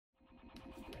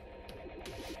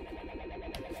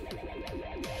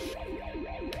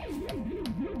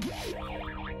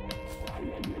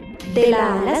De la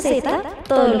A a la Z,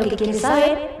 todo lo que quieres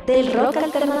saber del rock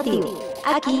alternativo,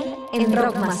 aquí en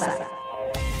Rock Masa.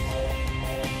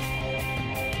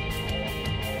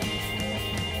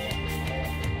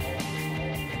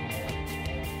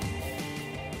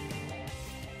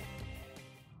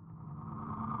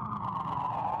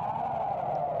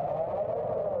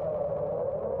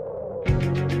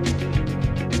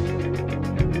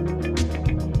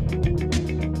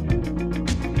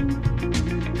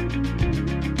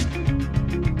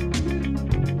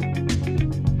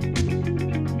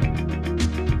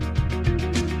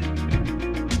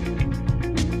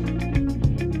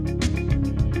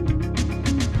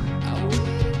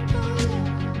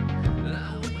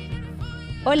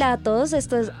 Hola a todos,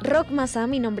 esto es Rock Masa,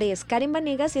 mi nombre es Karen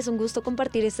Vanegas y es un gusto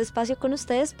compartir este espacio con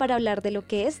ustedes para hablar de lo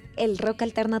que es el rock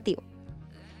alternativo.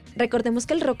 Recordemos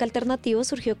que el rock alternativo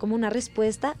surgió como una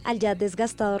respuesta al ya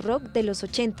desgastado rock de los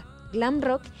 80, glam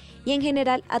rock y en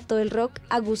general a todo el rock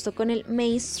a gusto con el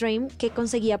mainstream que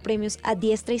conseguía premios a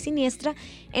diestra y siniestra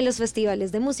en los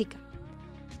festivales de música.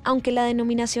 Aunque la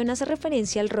denominación hace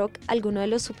referencia al rock, algunos de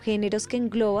los subgéneros que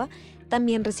engloba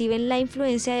también reciben la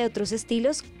influencia de otros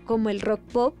estilos como el rock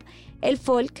pop, el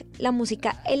folk, la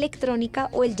música electrónica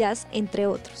o el jazz, entre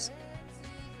otros.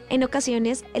 En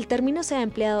ocasiones, el término se ha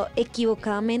empleado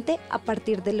equivocadamente a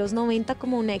partir de los 90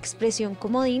 como una expresión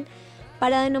comodín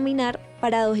para denominar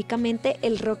paradójicamente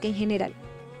el rock en general.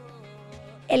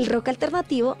 El rock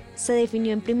alternativo se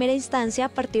definió en primera instancia a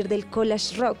partir del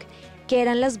college rock, que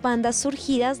eran las bandas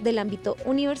surgidas del ámbito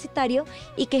universitario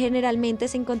y que generalmente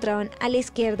se encontraban a la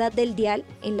izquierda del dial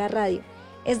en la radio,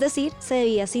 es decir, se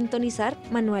debía sintonizar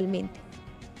manualmente.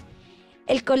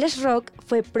 El college rock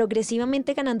fue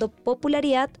progresivamente ganando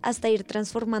popularidad hasta ir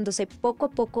transformándose poco a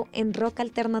poco en rock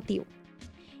alternativo.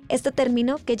 Este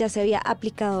término, que ya se había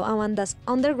aplicado a bandas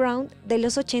underground de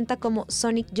los 80 como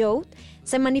Sonic Youth,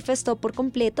 se manifestó por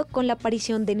completo con la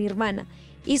aparición de Nirvana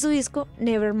y su disco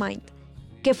Nevermind,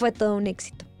 que fue todo un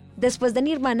éxito. Después de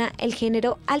Nirvana, el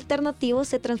género alternativo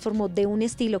se transformó de un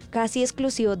estilo casi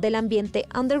exclusivo del ambiente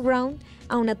underground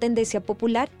a una tendencia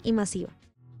popular y masiva.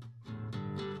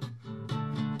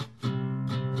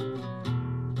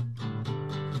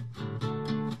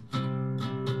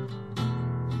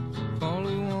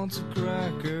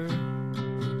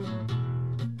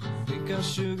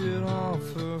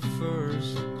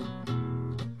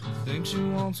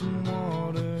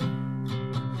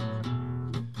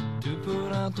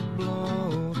 Put out the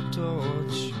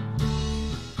blowtorch.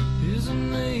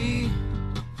 Isn't me,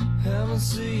 have a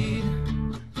seed,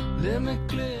 let me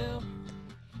clip.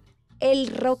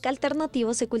 El rock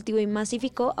alternativo se cultivó y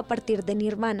masificó a partir de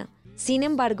Nirvana. Sin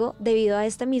embargo, debido a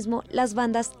este mismo, las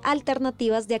bandas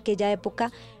alternativas de aquella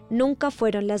época nunca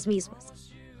fueron las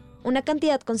mismas. Una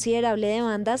cantidad considerable de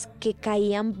bandas que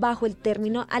caían bajo el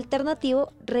término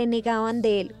alternativo renegaban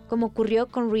de él, como ocurrió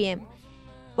con R.E.M.,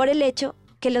 por el hecho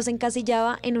que los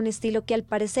encasillaba en un estilo que al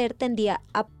parecer tendía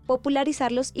a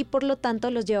popularizarlos y por lo tanto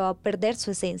los llevaba a perder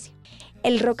su esencia.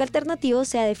 El rock alternativo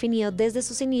se ha definido desde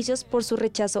sus inicios por su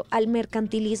rechazo al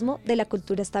mercantilismo de la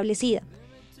cultura establecida.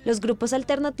 Los grupos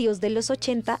alternativos de los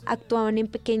 80 actuaban en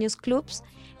pequeños clubs,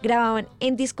 grababan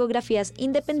en discografías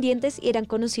independientes y eran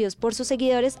conocidos por sus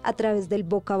seguidores a través del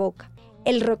boca a boca.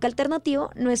 El rock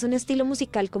alternativo no es un estilo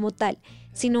musical como tal,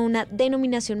 sino una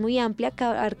denominación muy amplia que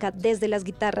abarca desde las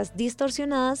guitarras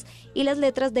distorsionadas y las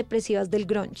letras depresivas del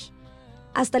grunge,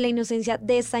 hasta la inocencia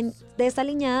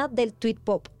desaliñada del tweet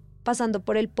pop, pasando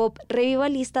por el pop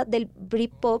revivalista del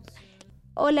Britpop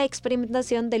o la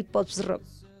experimentación del pop rock.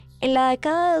 En la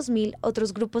década de 2000,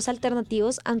 otros grupos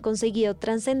alternativos han conseguido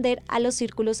trascender a los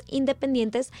círculos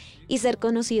independientes y ser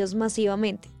conocidos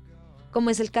masivamente, como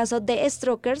es el caso de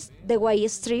Strokers, The White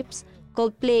Stripes,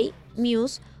 Coldplay,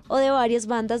 Muse o de varias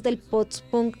bandas del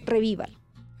post-punk revival.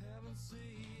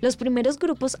 Los primeros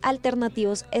grupos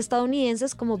alternativos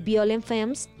estadounidenses como Violent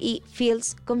Femmes y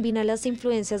Fields combinan las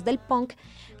influencias del punk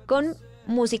con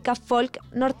música folk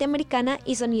norteamericana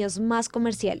y sonidos más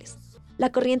comerciales.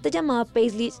 La corriente llamada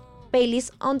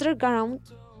Paisley's Underground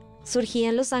surgía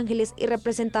en Los Ángeles y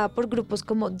representada por grupos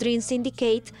como Dream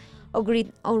Syndicate o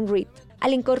Green on Red.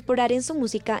 Al incorporar en su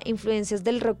música influencias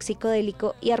del rock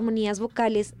psicodélico y armonías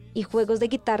vocales y juegos de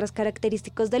guitarras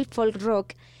característicos del folk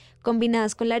rock,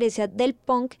 combinadas con la herencia del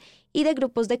punk y de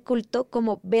grupos de culto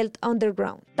como Belt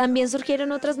Underground. También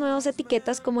surgieron otras nuevas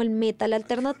etiquetas como el metal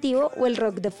alternativo o el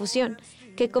rock de fusión,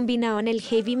 que combinaban el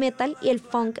heavy metal y el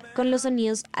funk con los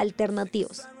sonidos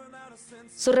alternativos.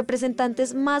 Sus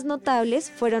representantes más notables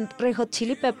fueron Red Hot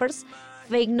Chili Peppers,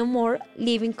 Faith No More,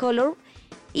 Living Colour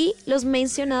y los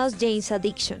mencionados Jane's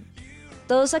Addiction.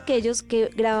 todos aquellos que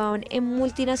grababan en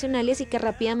multinacionales y que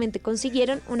rápidamente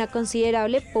consiguieron una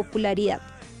considerable popularidad.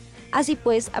 Así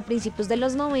pues, a principios de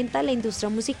los 90, la industria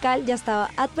musical ya estaba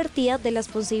advertida de las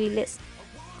posibles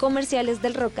comerciales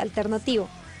del rock alternativo,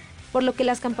 por lo que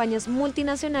las campañas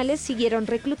multinacionales siguieron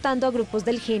reclutando a grupos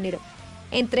del género,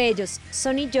 entre ellos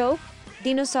Sony Youth,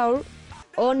 Dinosaur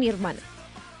o Nirvana.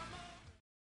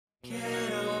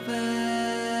 Quiero ver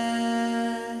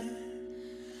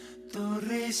tu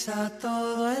risa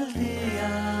todo el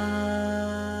día,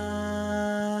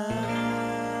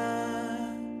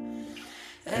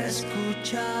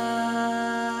 escuchar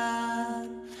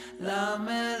la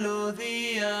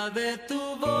melodía de tu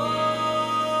voz,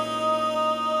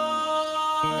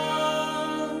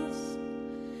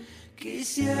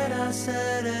 quisiera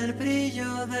ser el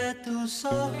brillo de tus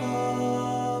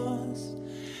ojos,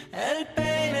 el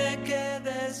peine que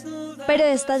desnuda. Pero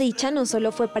esta dicha no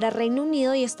solo fue para Reino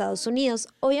Unido y Estados Unidos,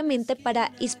 obviamente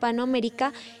para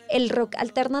Hispanoamérica el rock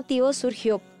alternativo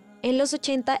surgió en los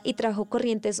 80 y trajo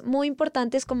corrientes muy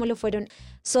importantes como lo fueron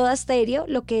Soda Stereo,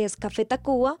 lo que es Café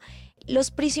Tacuba, Los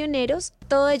Prisioneros,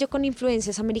 todo ello con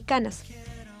influencias americanas.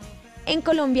 En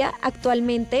Colombia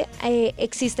actualmente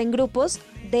existen grupos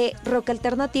de rock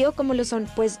alternativo como lo son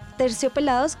pues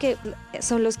Terciopelados, que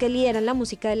son los que lideran la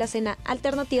música de la escena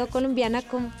alternativa colombiana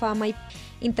con fama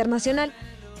internacional.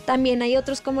 También hay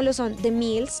otros como lo son The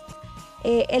Mills,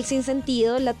 El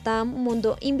Sinsentido, Latam,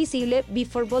 Mundo Invisible,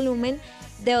 Before Volumen,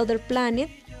 The Other Planet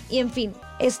y en fin.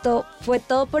 Esto fue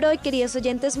todo por hoy, queridos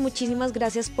oyentes, muchísimas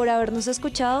gracias por habernos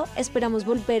escuchado, esperamos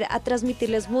volver a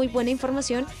transmitirles muy buena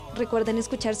información, recuerden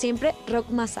escuchar siempre Rock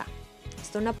Más A.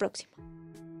 Hasta una próxima.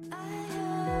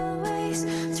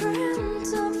 Dream